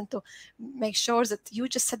beliefs and to make sure that you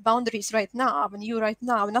just set boundaries right now,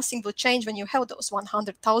 nothing will change when you have those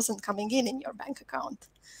 100,000 coming in your bank account.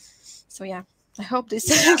 So yeah, I hope this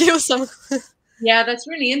gives some. Yeah, that's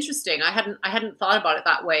really interesting. I hadn't thought about it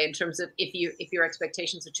that way, in terms of if your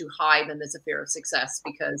expectations are too high, then there's a fear of success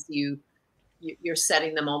because you're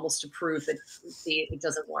setting them almost to prove that it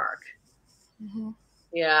doesn't work. Mm-hmm.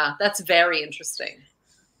 Yeah, that's very interesting.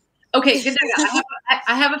 Okay, Gundega,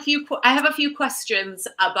 I have a few questions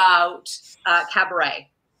about Cabaret.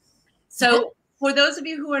 So for those of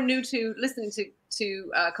you who are new to listening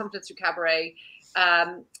to Confidence Through Cabaret,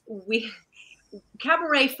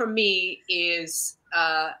 Cabaret for me is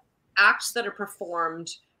acts that are performed,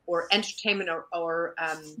 or entertainment, or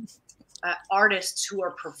artists who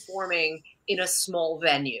are performing in a small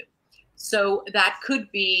venue. So that could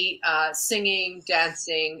be singing,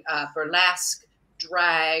 dancing, burlesque,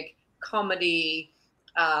 drag, comedy,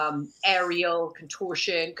 aerial,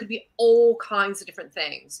 contortion, could be all kinds of different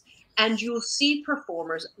things. And you'll see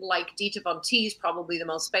performers like Dita Von Teese, probably the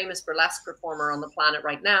most famous burlesque performer on the planet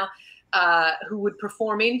right now, who would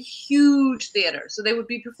perform in huge theaters. So they would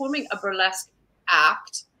be performing a burlesque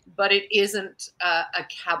act, but it isn't a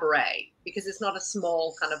cabaret because it's not a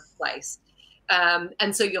small kind of place.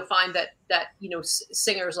 And so you'll find that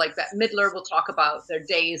singers like Bette Midler will talk about their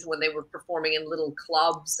days when they were performing in little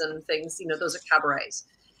clubs and things. Those are cabarets.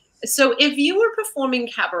 So if you were performing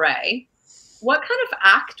cabaret, what kind of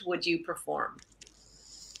act would you perform?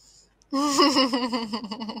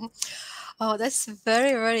 Oh, that's a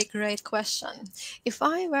very, very great question. If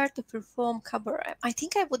I were to perform cabaret, I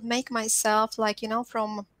think I would make myself like,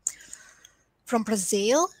 from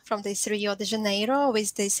Brazil, from this Rio de Janeiro,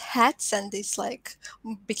 with these hats and this like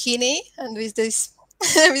bikini and with this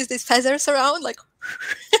with these feathers around, like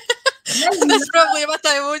that's probably what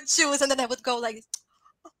I would choose, and then I would go like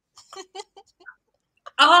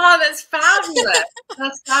Oh, that's fabulous.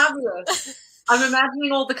 That's fabulous. I'm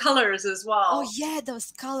imagining all the colors as well. Oh yeah,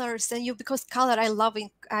 those colors. And because color,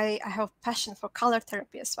 I have passion for color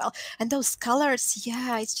therapy as well. And those colors,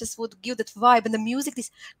 yeah, it just would give that vibe. And the music,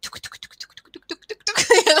 this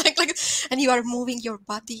and you are moving your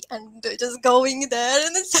body and just going there,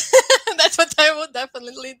 and that's what I would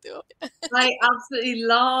definitely do. I absolutely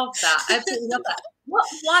love that. I absolutely love that. What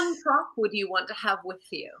one prop would you want to have with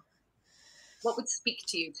you? What would speak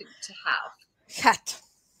to you to have? Hat.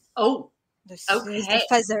 Oh, okay. The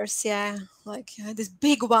feathers, yeah, like this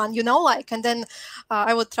big one, like, and then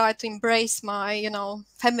I would try to embrace my,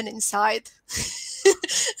 feminine side.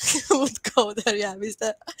 Would go there, yeah, with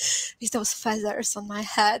those feathers on my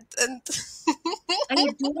head, and I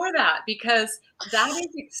adore that, because that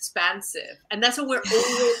is expansive, and that's what we're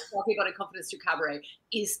always talking about in Confidence Through Cabaret,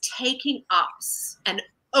 is taking up and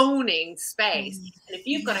owning space. And if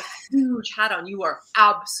you've got a huge hat on, you are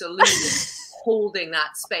absolutely holding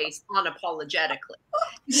that space unapologetically.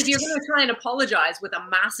 Because if you're going to try and apologize with a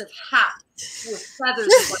massive hat with feathers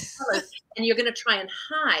and colors, and you're going to try and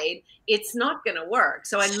hide, it's not going to work.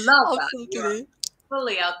 So I love that. You're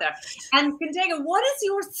fully out there. And Gundega, what is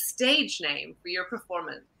your stage name for your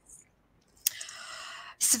performance?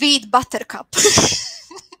 Sweet Buttercup.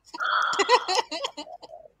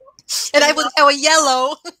 And I would have a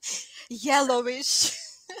yellowish.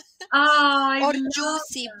 Or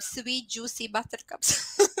juicy, sweet, juicy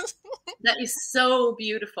buttercups. That is so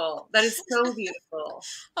beautiful. That is so beautiful.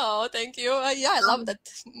 Oh, thank you. Yeah, I love that.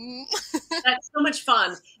 That's so much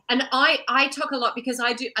fun. And I talk a lot, because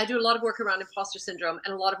I do a lot of work around imposter syndrome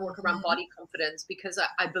and a lot of work around body confidence, because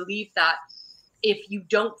I believe that if you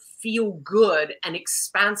don't feel good and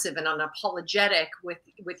expansive and unapologetic with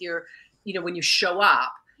your, when you show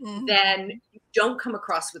up, then you don't come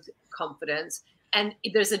across with confidence. And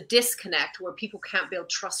there's a disconnect where people can't build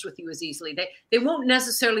trust with you as easily. They won't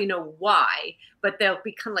necessarily know why, but they'll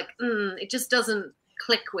be kind of like, it just doesn't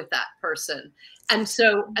click with that person. And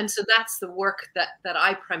so that's the work that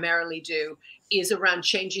I primarily do, is around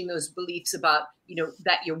changing those beliefs about,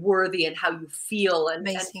 that you're worthy and how you feel, and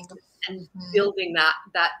building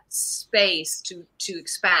that space to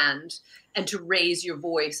expand and to raise your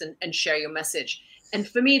voice and share your message. And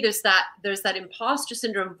for me, there's that imposter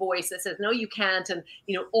syndrome voice that says, no, you can't. And,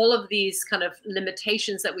 all of these kind of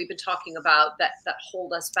limitations that we've been talking about that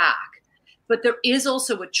hold us back. But there is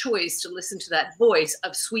also a choice to listen to that voice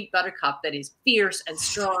of sweet buttercup that is fierce and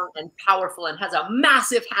strong and powerful and has a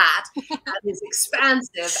massive hat and is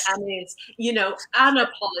expansive and is,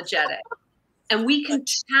 unapologetic. And we can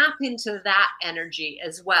tap into that energy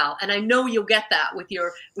as well. And I know you'll get that with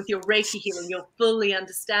your Reiki healing. You'll fully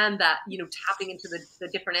understand that, tapping into the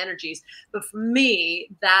different energies. But for me,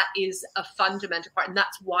 that is a fundamental part. And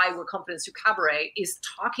that's why we're Confidence Through Cabaret, is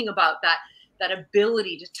talking about that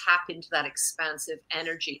ability to tap into that expansive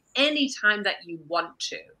energy anytime that you want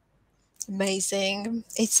to. Amazing.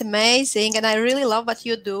 It's amazing. And I really love what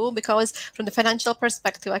you do, because from the financial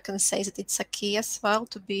perspective, I can say that it's a key as well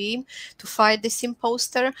to fight this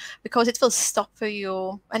imposter, because it will stop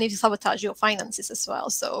you and it will sabotage your finances as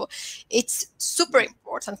well. So it's super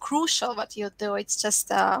important, crucial what you do. It's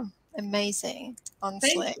just amazing,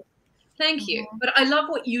 honestly. Thank you. But I love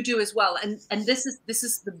what you do as well. And this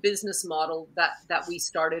is the business model that we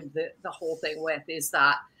started the whole thing with, is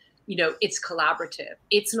that, it's collaborative.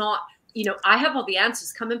 It's not, I have all the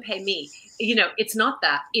answers, come and pay me. It's not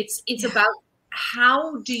that. It's about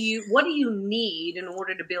what do you need in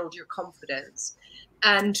order to build your confidence?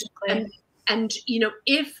 And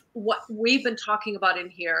if what we've been talking about in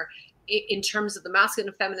here, in terms of the masculine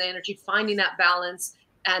and feminine energy, finding that balance,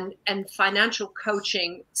 and financial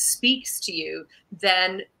coaching speaks to you,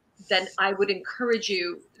 then I would encourage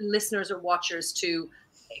you, listeners or watchers, to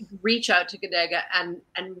reach out to Gundega and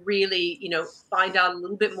really, find out a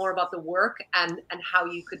little bit more about the work and how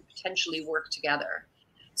you could potentially work together.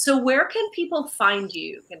 So where can people find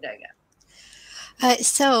you, Gundega?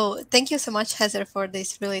 So thank you so much, Heather, for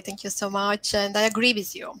this. Really, thank you so much. And I agree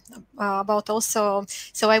with you about also.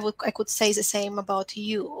 So I could say the same about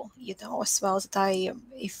you, as well. That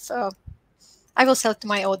I will sell to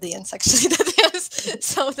my audience, actually, that is,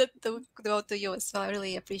 so that to go to you. So I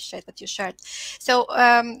really appreciate what you shared. So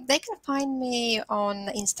they can find me on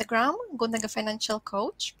Instagram, Gundega Financial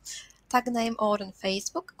Coach, tag name, or on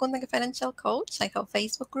Facebook, Gundega Financial Coach. I have a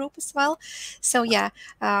Facebook group as well. So yeah,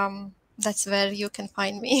 that's where you can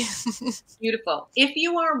find me. Beautiful. If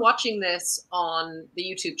you are watching this on the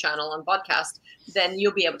YouTube channel, on podcast, then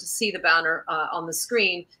you'll be able to see the banner on the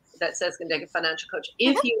screen that says Gundega Financial Coach.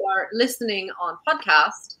 If you are listening on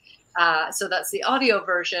podcast, so that's the audio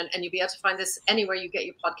version, and you'll be able to find this anywhere you get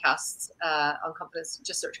your podcasts on Confidence.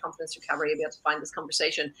 Just search Confidence Through Cabaret, you'll be able to find this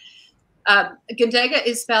conversation. Gundega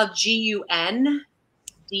is spelled Gundega,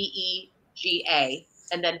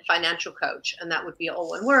 and then Financial Coach, and that would be all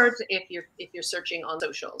one word if you're searching on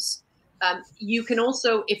socials. You can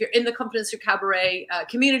also, if you're in the Confidence Through Cabaret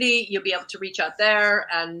community, you'll be able to reach out there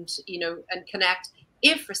and connect.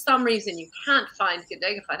 If for some reason you can't find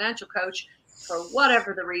Gundega Financial Coach, for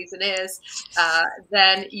whatever the reason is,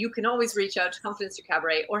 then you can always reach out to Confidence Through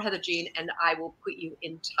Cabaret or Heather Jean, and I will put you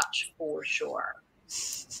in touch for sure.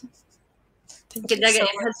 Gundega,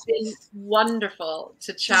 it has been wonderful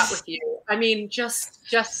to chat with you. I mean, just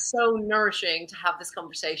so nourishing to have this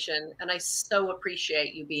conversation, and I so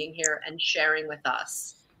appreciate you being here and sharing with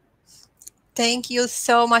us. Thank you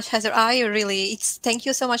so much, Heather. Thank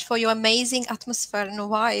you so much for your amazing atmosphere and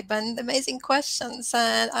vibe and amazing questions.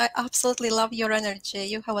 And I absolutely love your energy.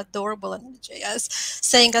 You have adorable energy. Yes,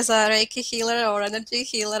 saying as a Reiki healer or energy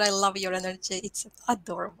healer, I love your energy. It's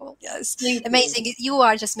adorable. Yes, amazing. You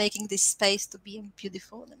are just making this space to be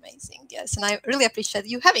beautiful and amazing. Yes, and I really appreciate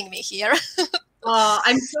you having me here. Oh,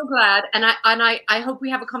 I'm so glad, and I hope we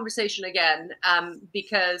have a conversation again,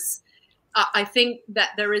 because I think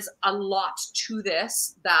that there is a lot to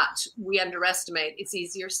this that we underestimate. It's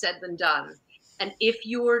easier said than done. And if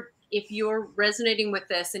you're resonating with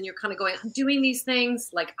this and you're kind of going, I'm doing these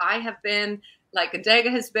things like I have been, like Gundega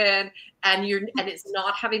has been, and it's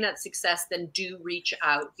not having that success, then do reach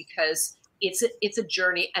out, because it's a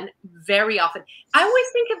journey. And very often, I always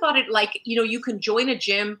think about it like, you can join a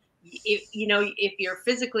gym. If you're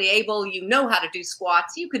physically able, how to do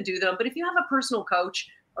squats, you can do them. But if you have a personal coach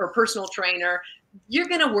or a personal trainer, you're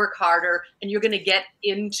going to work harder and you're going to get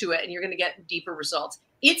into it and you're going to get deeper results.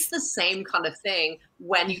 It's the same kind of thing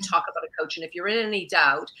when you talk about a coach. And if you're in any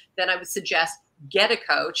doubt, then I would suggest get a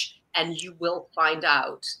coach and you will find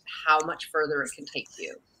out how much further it can take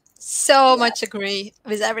you. So much agree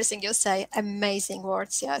with everything you say. Amazing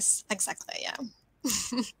words. Yes, exactly. Yeah.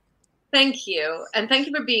 Thank you. And thank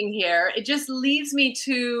you for being here. It just leaves me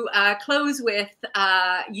to close with,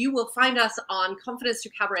 you will find us on Confidence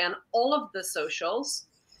Through Cabaret on all of the socials.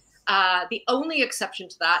 The only exception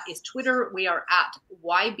to that is Twitter. We are at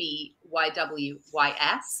YBYWYS.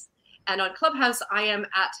 And on Clubhouse, I am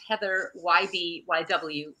at Heather YBYWYS.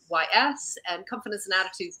 And Confidence and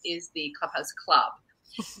Attitudes is the Clubhouse Club.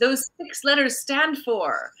 Those 6 letters stand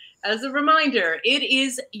for, as a reminder, it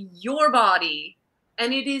is your body.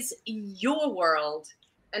 And it is your world,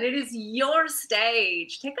 and it is your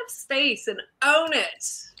stage. Take up space and own it.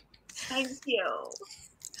 Thank you.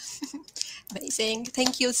 Amazing.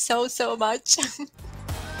 Thank you so, so much.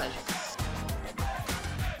 Pleasure.